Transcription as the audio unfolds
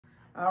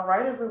All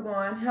right,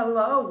 everyone.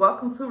 Hello.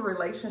 Welcome to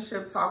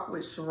Relationship Talk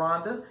with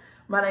Sharonda.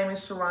 My name is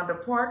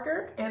Sharonda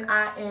Parker, and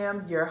I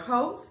am your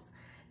host.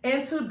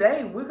 And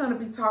today we're going to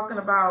be talking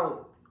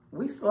about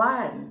we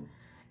sliding.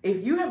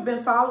 If you have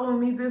been following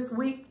me this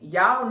week,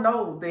 y'all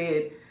know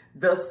that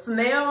the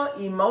snail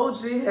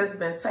emoji has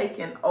been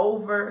taking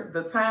over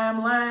the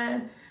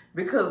timeline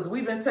because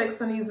we've been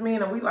texting these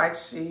men and we like,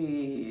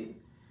 shit,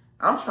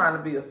 I'm trying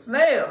to be a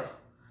snail.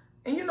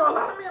 And you know, a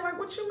lot of men like,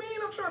 what you mean?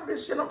 I'm trying to be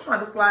shit. I'm trying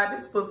to slide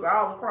this pussy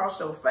all across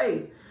your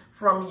face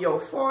from your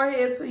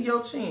forehead to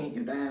your chin.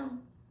 You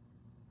down?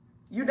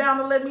 You down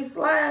to let me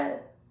slide?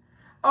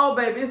 Oh,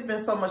 baby, it's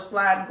been so much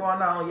sliding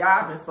going on.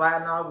 Y'all been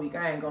sliding all week.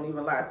 I ain't gonna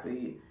even lie to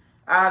you.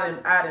 I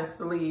done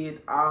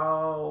slid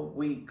all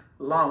week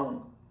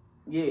long.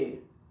 Yeah.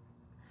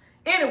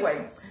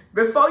 Anyway,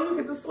 before you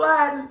get to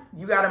sliding,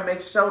 you gotta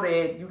make sure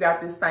that you got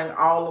this thing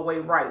all the way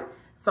right.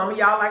 Some of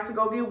y'all like to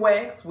go get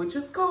waxed, which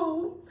is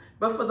cool.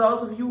 But for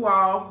those of you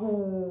all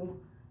who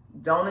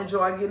don't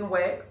enjoy getting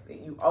waxed,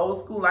 you old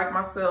school like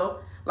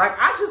myself, like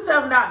I just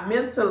have not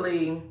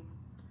mentally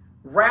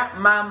wrapped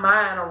my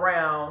mind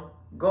around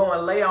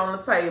going lay on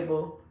the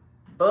table,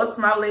 bust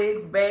my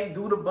legs back,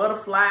 do the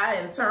butterfly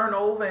and turn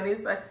over and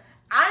it's like,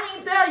 I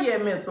ain't there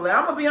yet mentally.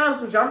 I'm gonna be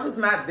honest with you, I'm just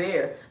not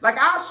there. Like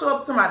I'll show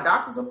up to my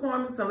doctor's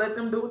appointments and let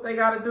them do what they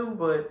gotta do,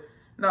 but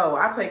no,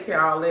 I take care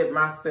of all that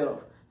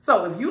myself.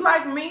 So if you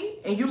like me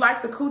and you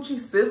like the Coochie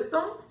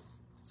system,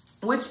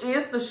 which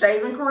is the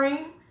shaving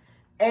cream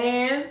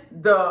and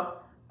the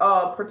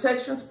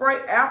protection spray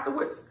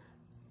afterwards,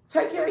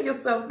 take care of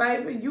yourself,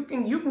 baby. You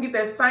can get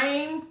that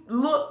same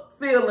look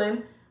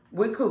feeling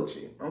with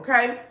Coochie,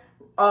 okay?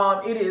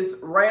 It is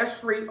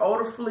rash-free,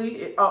 odor-free.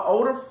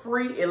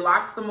 It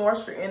locks the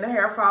moisture in the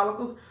hair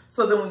follicles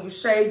so that when you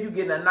shave, you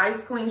get a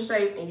nice clean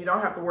shave and you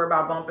don't have to worry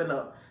about bumping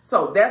up.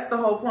 So that's the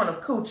whole point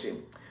of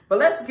Coochie. But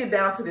let's get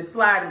down to the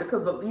sliding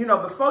because, you know,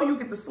 before you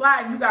get the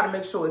sliding, you got to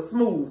make sure it's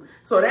smooth.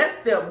 So that's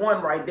step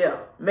one right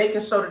there,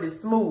 making sure that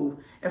it's smooth.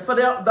 And for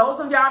those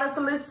of y'all that's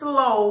a little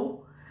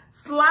slow,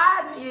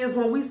 sliding is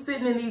when we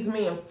sitting in these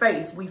men's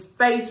face. We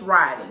face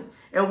riding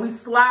and we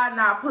sliding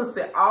our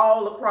pussy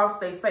all across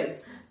their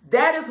face.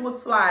 That is what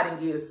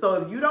sliding is.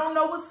 So if you don't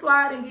know what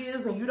sliding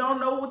is and you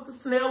don't know what the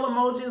snail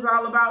emoji is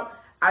all about,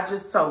 I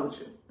just told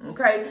you.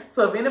 Okay,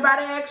 so if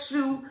anybody asks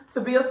you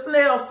to be a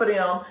snail for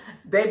them,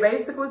 they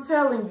basically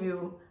telling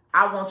you,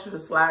 I want you to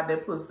slide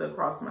that pussy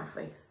across my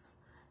face.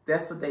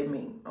 That's what they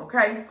mean,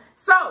 okay?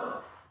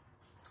 So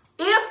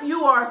if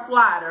you are a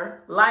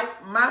slider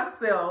like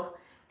myself,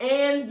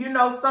 and you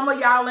know some of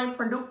y'all ain't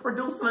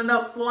producing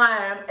enough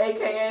slime,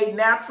 aka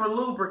natural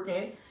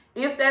lubricant,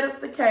 if that is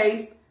the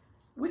case,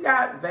 we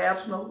got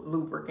vaginal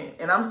lubricant.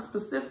 And I'm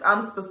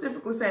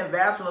specifically saying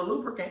vaginal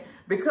lubricant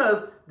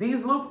because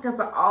these lubricants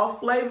are all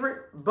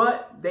flavored,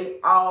 but they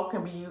all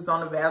can be used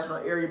on the vaginal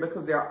area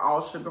because they're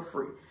all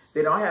sugar-free.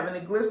 They don't have any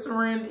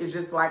glycerin. It's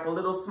just like a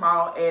little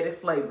small added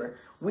flavor.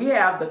 We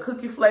have the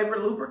cookie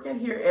flavored lubricant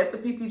here at the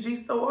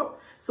PPG store.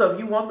 So if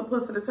you want the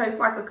pussy to taste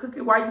like a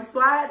cookie while you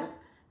sliding,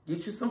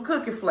 get you some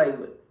cookie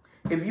flavored.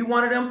 If you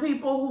one of them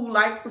people who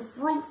like the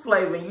fruit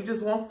flavor and you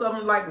just want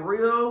something like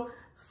real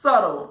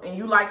subtle and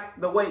you like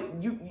the way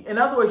in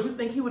other words, you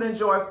think he would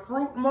enjoy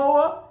fruit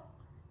more,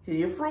 here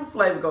your fruit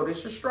flavor go.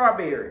 This your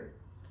strawberry.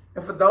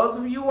 And for those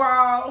of you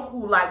all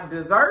who like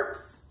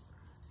desserts,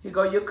 here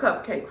go your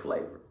cupcake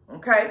flavor.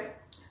 Okay,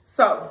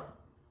 so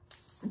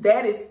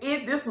that is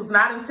it. This was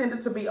not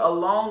intended to be a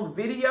long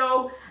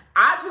video.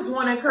 I just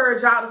want to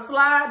encourage y'all to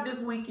slide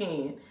this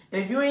weekend.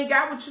 And if you ain't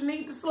got what you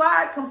need to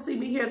slide, come see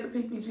me here at the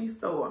PPG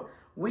store.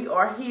 We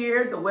are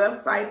here. The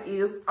website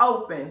is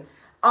open.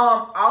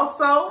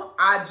 Also,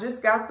 I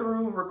just got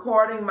through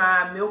recording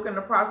my Milk and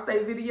the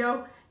Prostate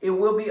video. It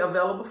will be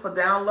available for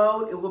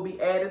download. It will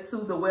be added to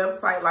the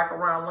website like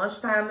around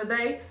lunchtime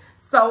today.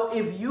 So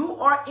if you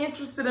are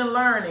interested in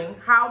learning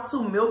how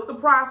to milk the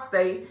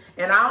prostate,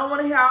 and I don't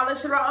want to hear all that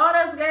shit about, oh,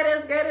 that's gay,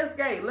 that's gay, that's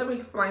gay. Let me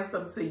explain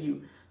something to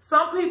you.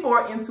 Some people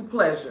are into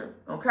pleasure,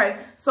 okay?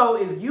 So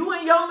if you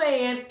and your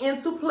man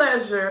into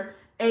pleasure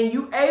and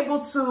you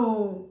able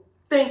to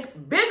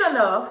think big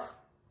enough,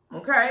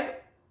 okay,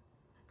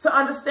 to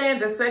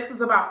understand that sex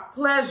is about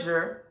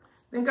pleasure,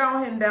 then go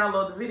ahead and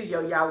download the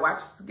video. Y'all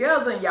watch it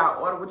together and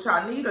y'all order what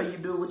y'all need, or you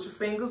do it with your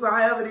fingers, or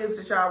however it is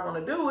that y'all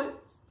want to do it.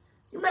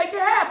 You make it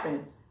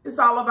happen. It's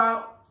all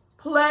about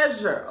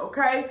pleasure,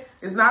 okay?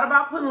 It's not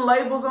about putting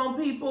labels on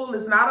people.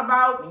 It's not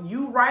about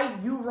you right,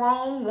 you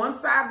wrong, one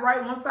side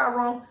right, one side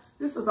wrong.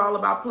 This is all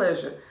about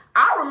pleasure.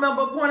 I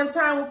remember a point in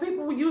time when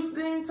people used to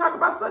even talk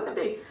about sucking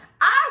dick.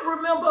 I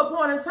remember a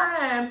point in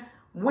time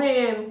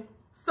when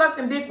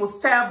sucking dick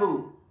was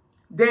taboo.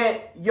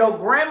 That your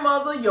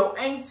grandmother, your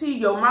auntie,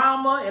 your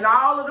mama, and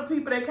all of the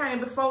people that came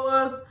before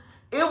us,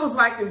 it was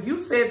like if you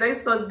said they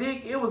sucked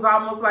dick, it was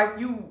almost like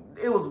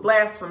it was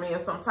blasphemy in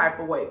some type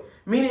of way.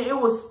 Meaning it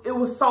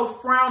was so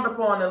frowned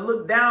upon and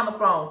looked down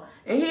upon.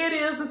 And here it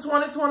is in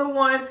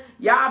 2021,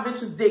 y'all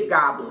bitches dick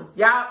goblins.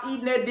 Y'all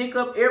eating that dick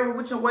up every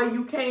which way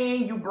you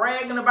can. You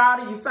bragging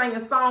about it. You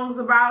singing songs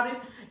about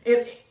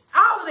it.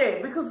 All of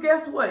that, because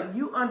guess what?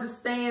 You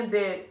understand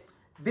that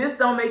this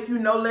don't make you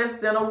no less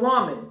than a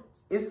woman.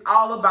 It's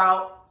all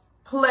about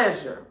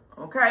pleasure,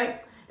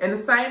 okay? And the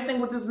same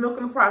thing with this milk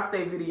and the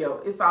prostate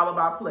video. It's all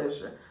about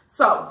pleasure.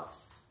 So,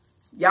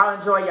 y'all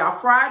enjoy y'all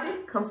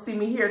Friday. Come see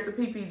me here at the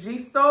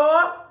PPG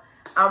store.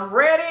 I'm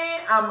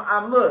ready.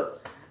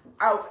 Look,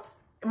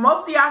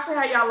 most of y'all should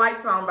have y'all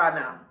lights on by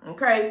now,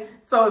 okay?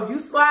 So if you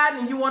slide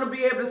and you want to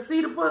be able to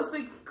see the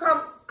pussy,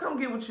 come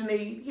get what you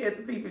need here at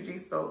the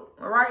PPG store,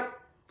 all right?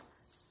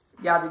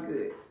 Y'all be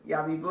good.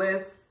 Y'all be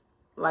blessed.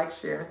 Like,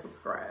 share, and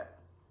subscribe.